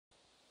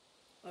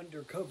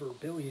Undercover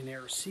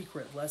Billionaire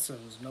Secret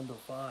Lessons number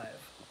 5.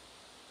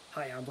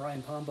 Hi, I'm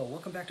Brian Pombo.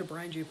 Welcome back to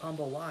Brian J.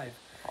 Pombo Live,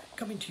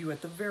 coming to you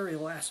at the very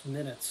last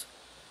minutes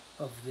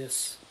of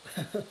this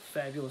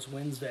fabulous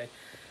Wednesday.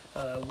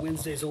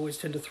 Wednesdays always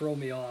tend to throw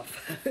me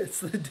off. It's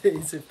the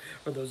days,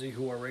 for those of you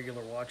who are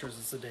regular watchers,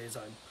 it's the days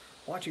I'm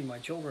watching my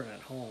children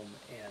at home,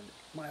 and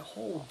my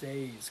whole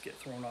days get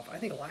thrown off. I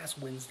think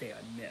last Wednesday I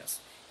missed,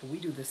 and we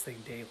do this thing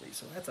daily,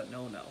 so that's a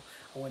no-no.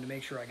 I wanted to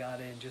make sure I got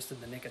in just in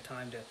the nick of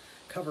time to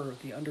cover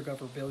the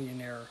Undercover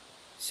Billionaire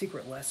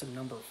Secret Lesson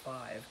number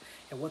 5.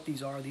 And what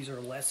these are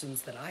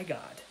lessons that I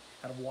got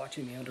out of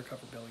watching the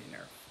Undercover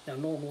Billionaire. Now,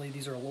 normally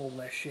these are a little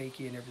less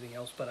shaky and everything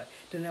else, but I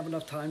didn't have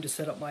enough time to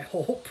set up my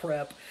whole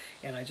prep,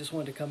 and I just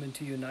wanted to come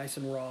into you nice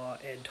and raw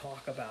and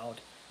talk about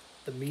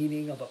the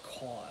meaning of a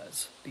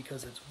cause,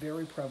 because it's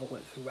very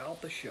prevalent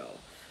throughout the show.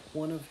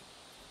 One of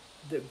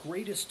the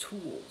greatest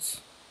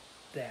tools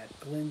that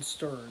Glenn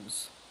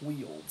Stearns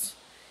wields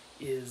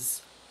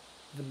is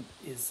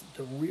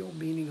the real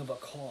meaning of a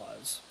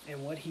cause.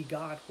 And what he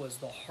got was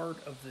the heart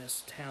of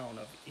this town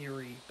of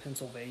Erie,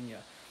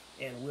 Pennsylvania,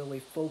 and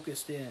really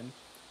focused in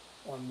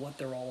on what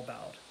they're all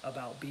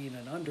about being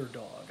an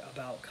underdog,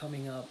 about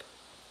coming up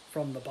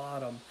from the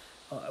bottom,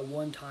 at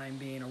one time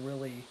being a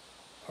really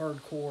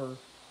hardcore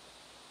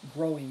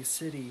growing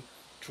city,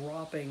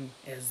 dropping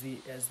as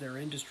their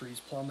industries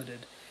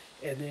plummeted,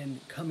 and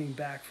then coming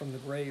back from the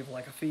grave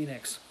like a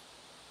phoenix.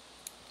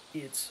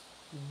 It's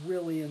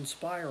really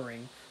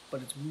inspiring,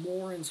 but it's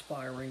more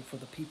inspiring for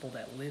the people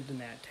that lived in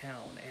that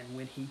town. And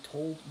when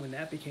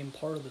that became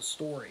part of the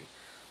story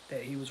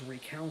that he was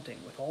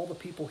recounting, with all the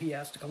people he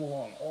asked to come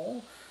along,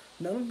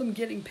 none of them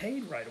getting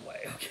paid right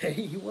away, okay?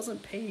 He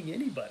wasn't paying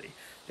anybody.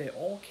 They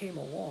all came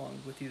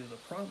along with either the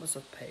promise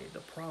of pay, the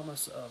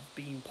promise of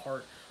being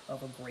part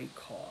of a great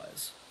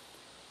cause.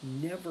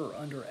 Never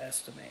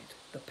underestimate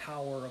the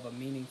power of a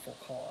meaningful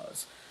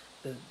cause,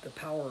 the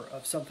power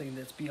of something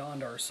that's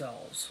beyond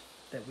ourselves,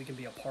 that we can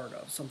be a part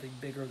of, something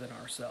bigger than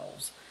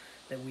ourselves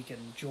that we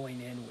can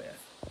join in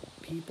with.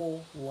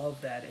 People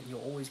love that, and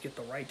you'll always get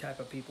the right type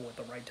of people with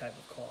the right type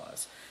of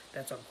cause.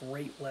 That's a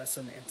great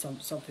lesson, and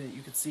something that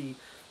you could see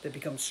that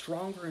becomes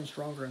stronger and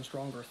stronger and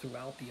stronger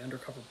throughout the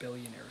Undercover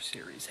Billionaire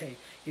series. Hey,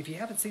 if you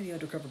haven't seen the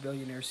Undercover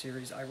Billionaire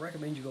series, I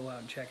recommend you go out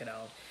and check it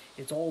out.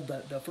 It's all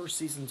done. The first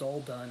season's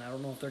all done. I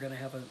don't know if they're going to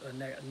have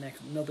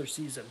another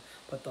season,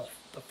 but the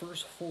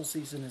first full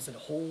season is a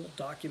whole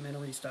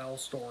documentary-style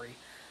story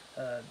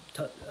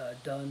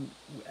done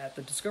at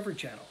the Discovery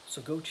Channel.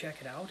 So go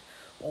check it out.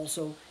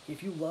 Also,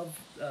 if you love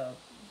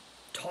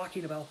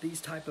talking about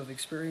these type of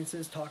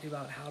experiences, talking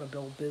about how to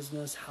build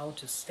business, how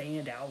to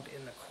stand out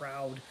in the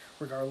crowd,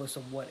 regardless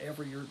of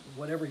whatever your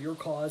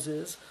cause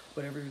is,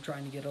 whatever you're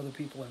trying to get other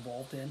people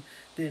involved in,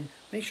 then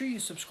make sure you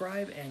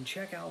subscribe and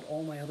check out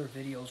all my other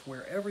videos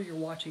wherever you're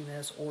watching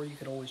this, or you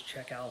could always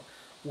check out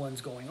ones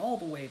going all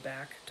the way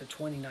back to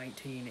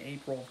 2019,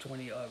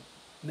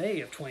 May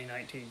of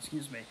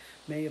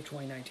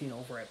 2019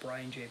 over at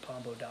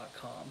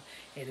brianjpombo.com.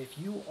 And if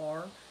you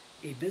are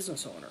a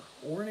business owner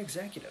or an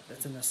executive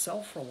that's in the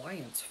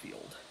self-reliance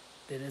field,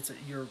 then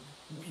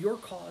your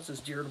cause is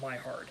dear to my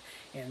heart.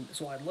 And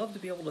so I'd love to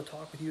be able to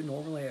talk with you.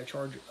 Normally I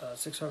charge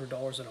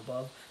 $600 and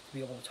above to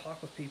be able to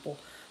talk with people.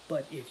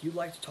 But if you'd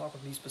like to talk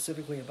with me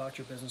specifically about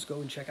your business,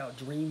 go and check out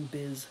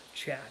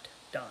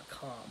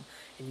dreambizchat.com,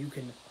 and you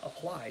can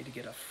apply to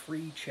get a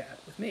free chat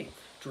with me.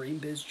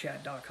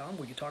 dreambizchat.com,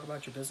 where you talk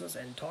about your business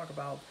and talk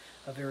about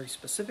a very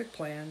specific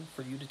plan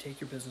for you to take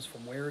your business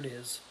from where it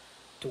is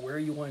to where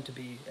you want it to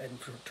be in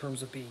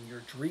terms of being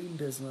your dream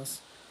business,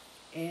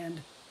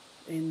 and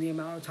in the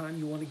amount of time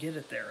you want to get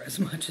it there, as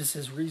much as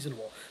is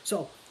reasonable.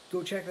 So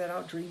go check that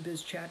out,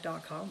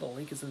 dreambizchat.com. The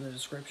link is in the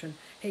description.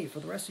 Hey,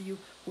 for the rest of you,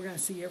 we're going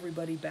to see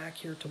everybody back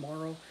here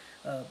tomorrow.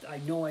 I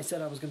know I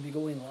said I was going to be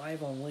going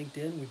live on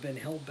LinkedIn. We've been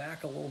held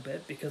back a little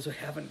bit because we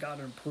haven't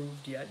gotten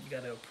approved yet. You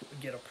got to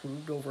get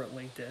approved over at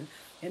LinkedIn.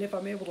 And if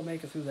I'm able to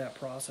make it through that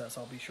process,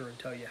 I'll be sure and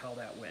tell you how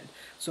that went.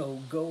 So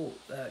go,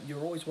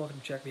 you're always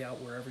welcome to check me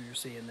out wherever you're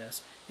seeing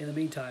this. In the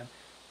meantime,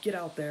 get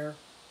out there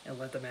and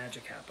let the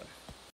magic happen.